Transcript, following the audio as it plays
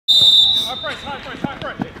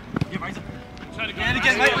Yeah, Razor. Yeah,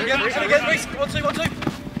 again, mate. Again, Reece. 1, 2, 1, 2.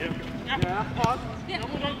 Yeah.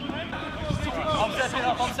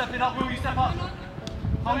 I'm stepping up. Will you step up?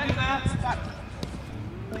 Hold it there. Back.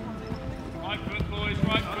 Right foot, boys,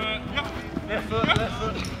 right foot. Yep. Left foot, left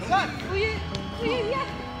foot. Will you, yeah.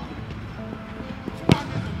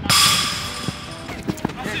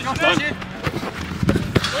 Yeah, Josh, that's you.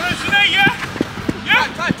 Well, it's today, yeah? Yeah?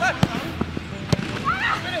 Time.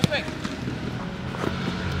 Finish, mate.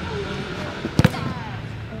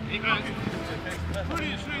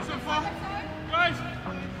 Brilliant shooting so far. Guys.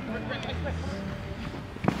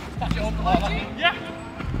 Touch it on. Yeah.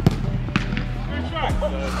 Good shot.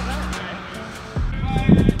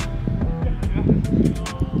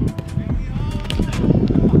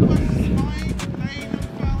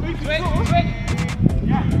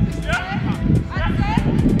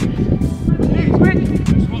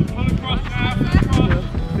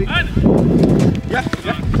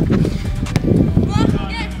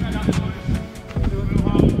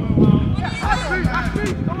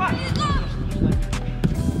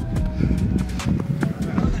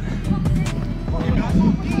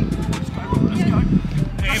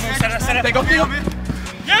 They got me up.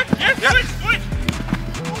 Yeah, switch.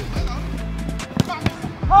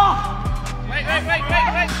 Oh! Wait.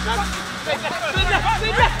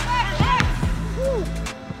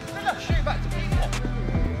 Shoot back to me.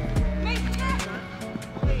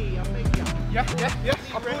 Yeah.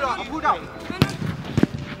 I pulled out.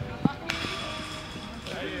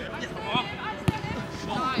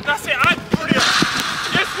 That's it, brilliant.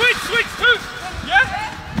 Yeah, switch too. Yeah?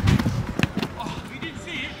 Oh, we didn't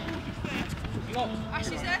see it.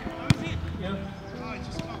 Ashley's there? Yeah.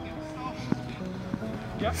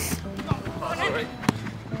 Sorry.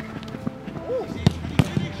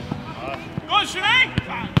 Go on, Sinead.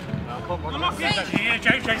 You're lucky. Yeah,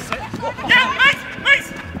 James. Yeah, mate.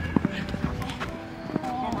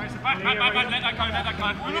 Come on, race it back. Let that go.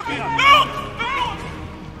 You're lucky. No!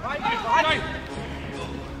 Right.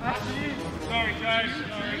 Sorry, James.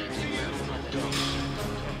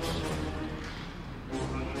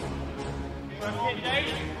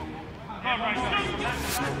 Come on, race it.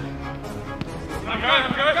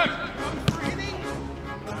 Go.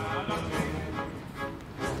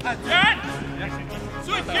 Jan!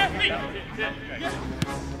 Switch, yeah, me! Yeah.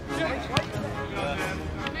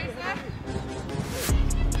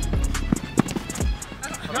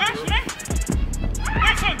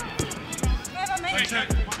 Mason!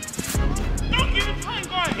 Don't give it time,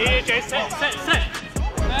 guys! Here, Jay, set! Set!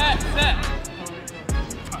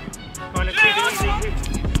 Go on, let's take it easy.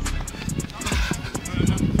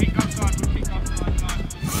 Kick outside.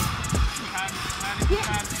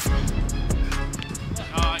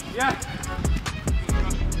 Yeah.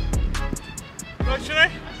 Go,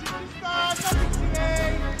 Sinead.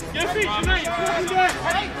 Yes, Sinead.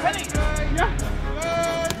 Penny. Yeah.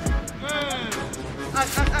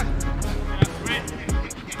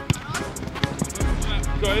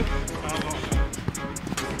 Go.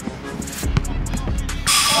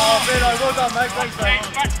 Oh, Vino, well done, mate. Thanks, mate.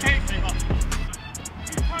 Back kick.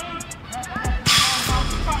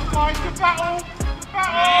 The battle.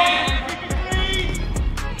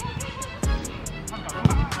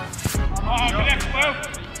 Oh, good left, well.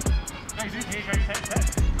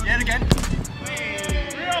 Yeah, and again.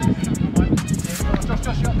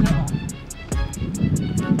 Josh, you up there.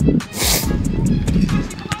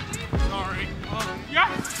 Sorry. Yeah.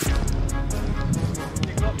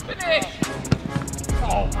 Finish.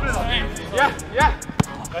 Oh, Yeah.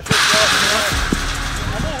 That's it,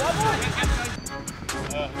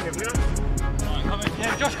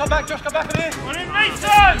 yeah, Josh, come back in here. Come in,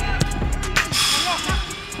 Mason!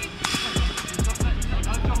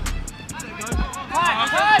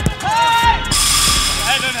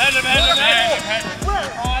 Head him.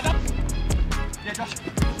 Yeah, Josh.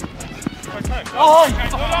 Oh!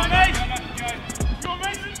 Hold on, mate! Go on,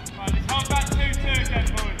 Mason! Right, let's hold that 2-2 again,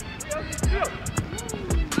 boys.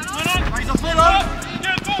 Come on! Raise up, Vino.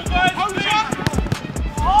 Yeah, go, guys! Hold it up!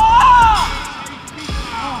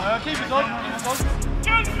 Keep it on.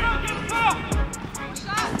 James, get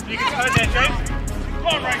you can turn there, James. Go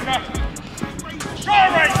on, Racer! Go on,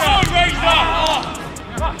 Racer!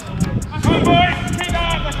 Come on, boys! Keep that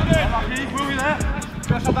up, that's it! Will we there?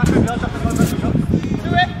 Josh, come back with me. Do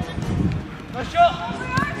it. Nice shot.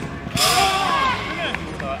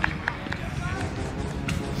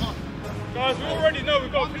 Guys, we already know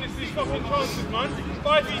we've got to finish these fucking chances, man.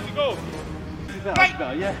 5 easy goals.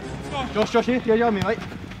 Better, yeah. Josh here. Yeah, me, mate.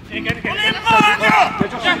 Again. Yeah,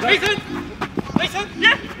 Josh, Yeah, Mason!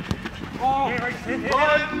 Yeah!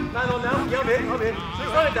 Man on now. Yeah, I'm in. Run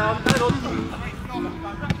it down. Man on.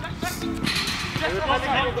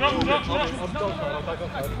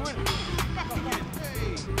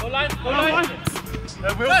 Line.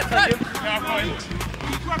 Will, take him. Yeah, I've got him.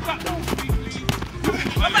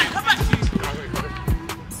 Come back.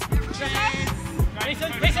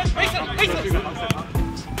 Mason.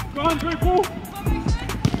 Go on, through ball.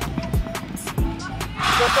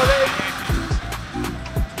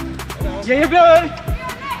 Yeah, you're good.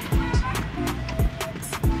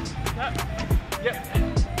 Yep.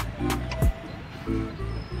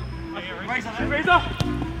 Razor.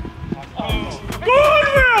 Good,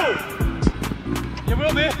 Will! You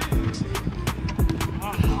will be.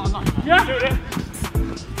 Yeah. Do it.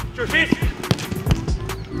 Josh, hit.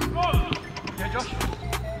 Yeah, Josh.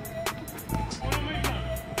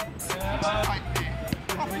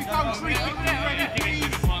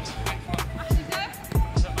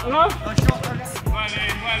 Hello? Well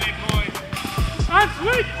in, boys. And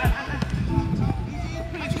sweet!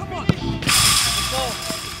 Come on.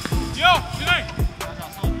 Yo, today.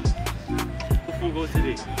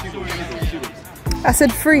 I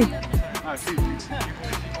said free.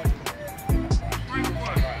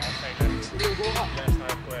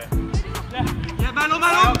 Yeah, man on.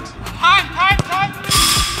 Time.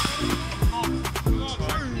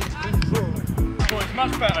 Boys,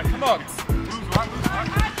 much better, come on.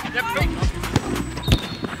 Yep, big.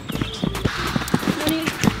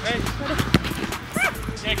 Hey.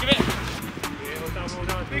 Yeah, give it. Yeah, well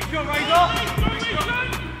done. Big shot, Razor.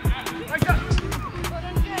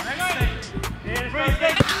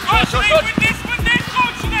 Win this,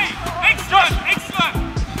 Sinead. Excellent.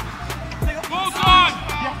 Well done.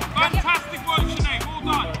 Fantastic work, Sinead. Well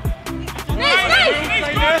done.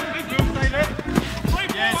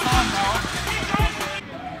 Yeah, time now.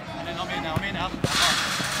 And then I'm in now.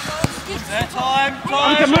 There, time.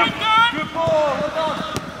 Good ball, well done.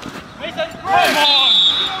 Mason, Come on.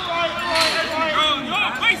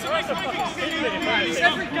 Mason. it's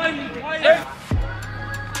every game you play.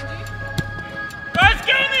 Guys,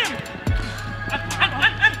 get him!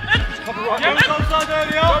 Cover right, yeah, offside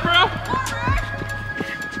earlier.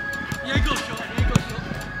 Yeah, good shot.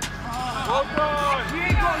 Well done. You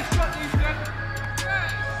ain't got to shot these then.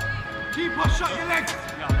 Keep on, shut your legs.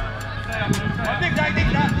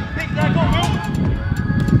 Dig that, go on, Will.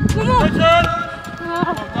 Come on. Good turn.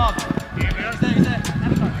 Well done. He's there.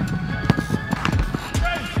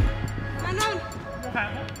 Man on.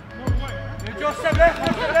 Yeah, Josh, step left.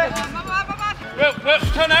 Well,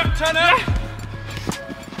 turn out.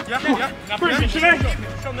 Yeah. Bring it, Sinead.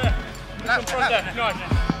 Come there. Come front there. Nice.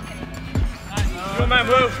 Good man,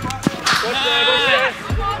 Will. Watch there.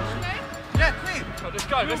 Yeah, clean. Let's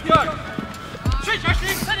go. Shoot,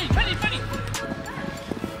 Ashley. Penny.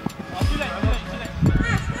 Oh, too late.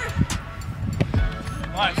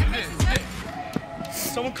 Right,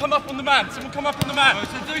 someone come up on the man.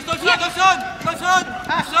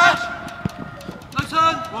 No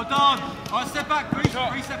turn. Well done. All right, step back, Reece.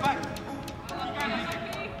 Step back.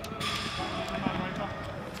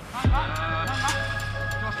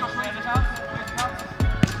 Josh, raise the house.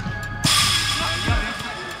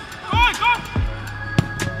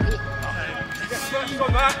 Go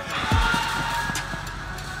on, Matt.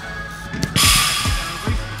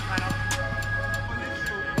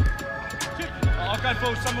 I'll go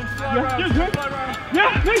ball, someone fly around.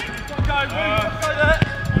 Yeah, me. Go there.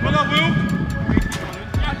 Well done, Will.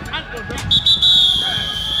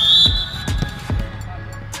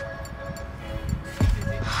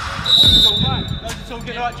 Those are all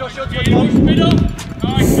good. All right, Josh, you're to the Middle.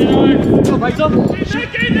 Nice. Go on, Razor.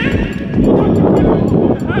 Shake it in there.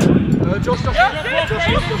 Josh.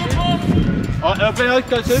 Alright, Theo,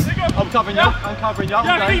 go to. I'm covering you.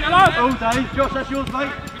 Yeah, feet alive. All day. Josh, that's yours,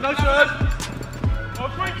 mate. No serve.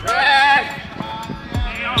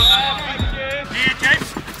 Here, James.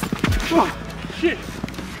 Shit.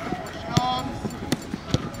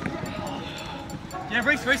 Yeah,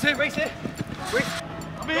 Reece here.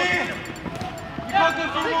 I'm here. You can't go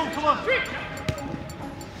through the wall, come on.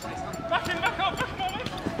 Back up, mate.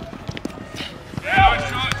 Yeah, nice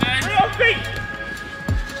shot, James. Real feet.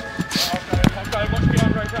 Okay, watch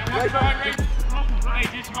behind Razor. Got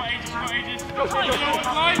ages. Go.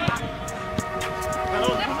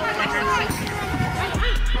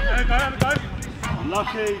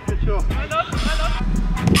 Lucky, good shot.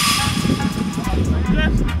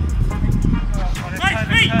 Mate,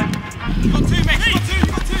 feet. You got two, mate. You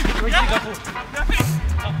got two.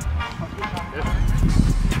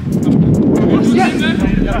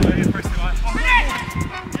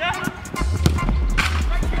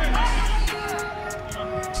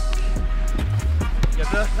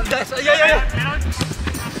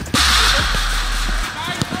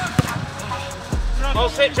 I'll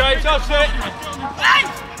sit, James, I'll sit. Hey!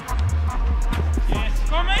 Yes,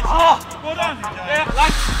 come on, mate. Oh! Well done. Yeah,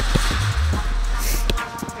 lads.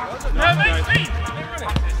 Yeah, mate.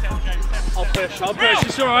 I'll push,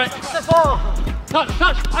 it's alright. Touch,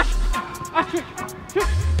 Ash,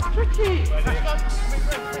 tricky.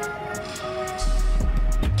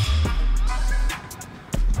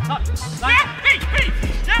 Touch, Yeah, Pete,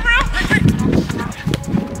 yeah, bro. Pete.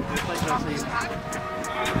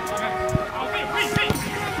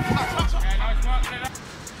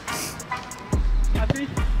 Happy?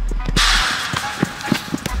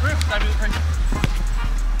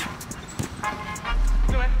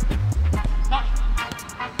 Touch.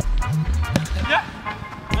 Yeah.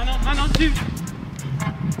 Man on, two.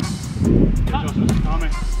 Touch.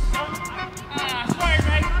 Coming. Sorry,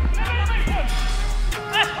 mate.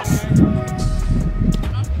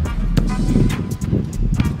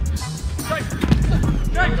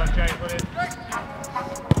 Well done, James, well done.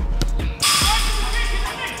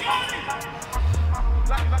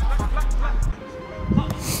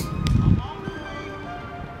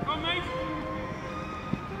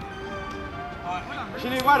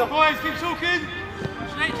 Sinead, well done. Boys, keep talking.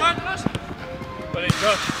 Sinead, turn to us. Well done,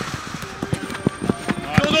 Josh.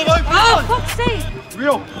 Oh, fuck's sake!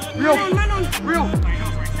 Real. Man on. Real.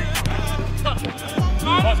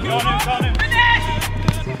 Let's go on him.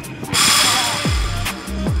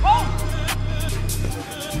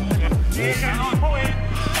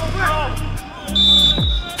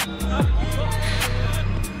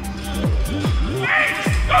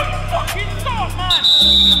 Don't fucking stop, man!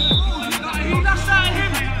 He lashed out at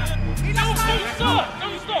him! Don't stop!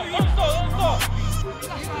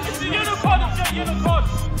 It's a yellow card,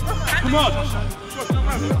 Come on!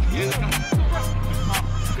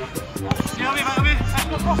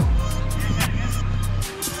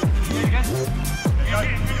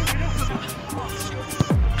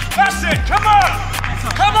 That's it, come on!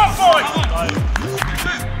 Come on, boys!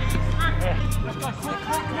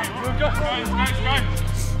 Go.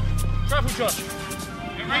 Travel, Josh.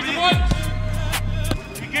 Get ready, boys.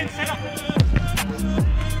 Again, set up.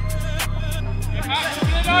 Get back,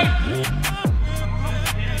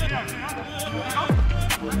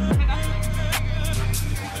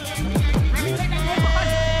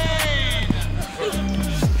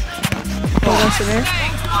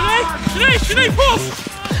 Sinead, pause!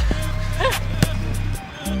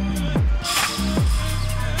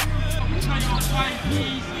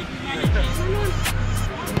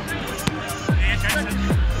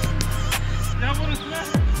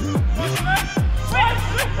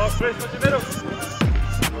 Pass Chris, what's your middle?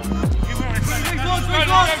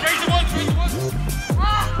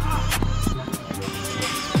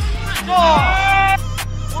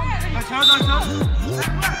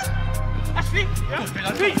 Ashley? Yeah.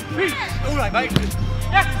 Pete. All right, mate.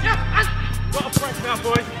 Yeah. Got a press now,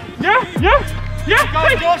 boys. Yeah. Go,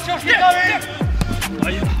 Josh, keep going.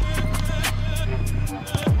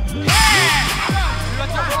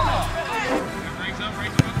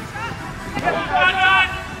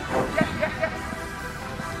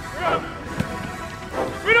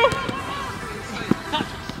 Riddle!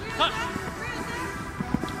 Touch.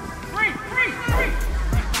 Three.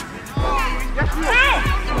 Yes, real.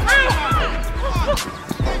 Touch.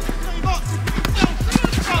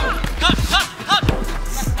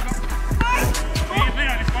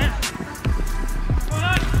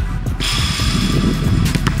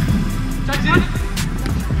 Takes it.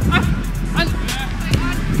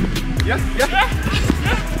 Yeah.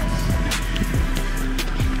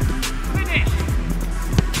 Finish!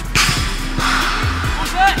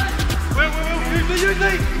 What's that? Will. Use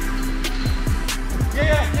me.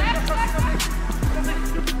 Yeah.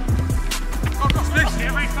 This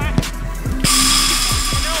here, mate, man.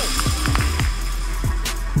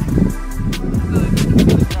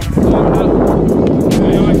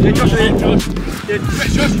 Yeah,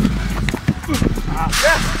 Josh.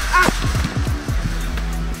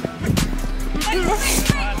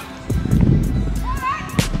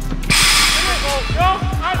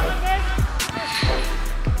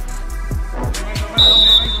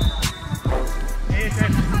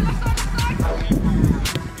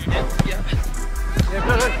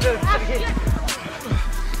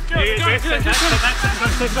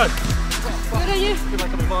 Good on you.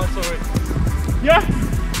 Sorry. Yeah?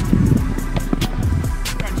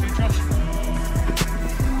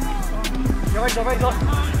 Raise up.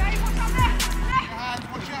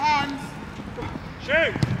 Watch your hands.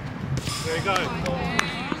 Shoot! There you go.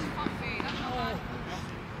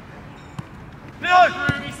 Leo!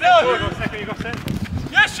 Hold on a second, you got set?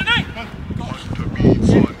 Yes, Sinead! The beats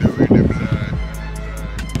are doing the blood.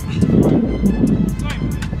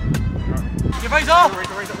 Razor!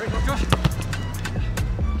 Josh!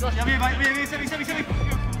 Josh, yeah, mate, semi.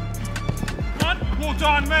 Come on, well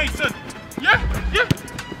done, Mason. Yeah.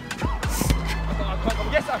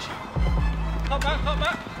 Yes, Ash. Cut back.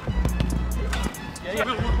 Yeah.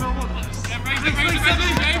 Will. Yeah, Razor,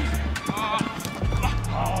 James.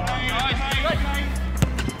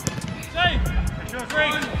 Save.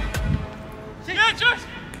 Three. Yeah, Josh.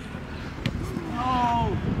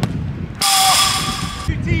 Oh.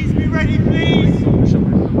 Two T's, be ready, please.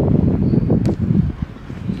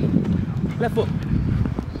 Left foot.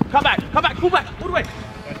 Come back, pull back, all the way.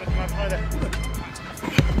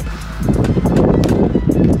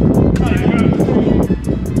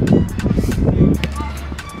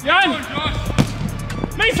 Jan!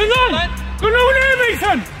 Mason's on! Go on there,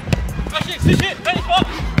 Mason! Switch it, ready, spot.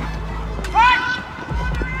 Right!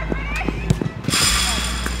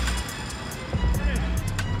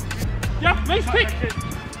 Yeah, Mason, pick!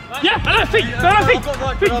 Yeah, and feet!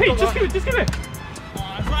 Feet, just give it!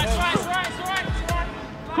 Right.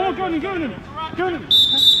 Come on, go on him!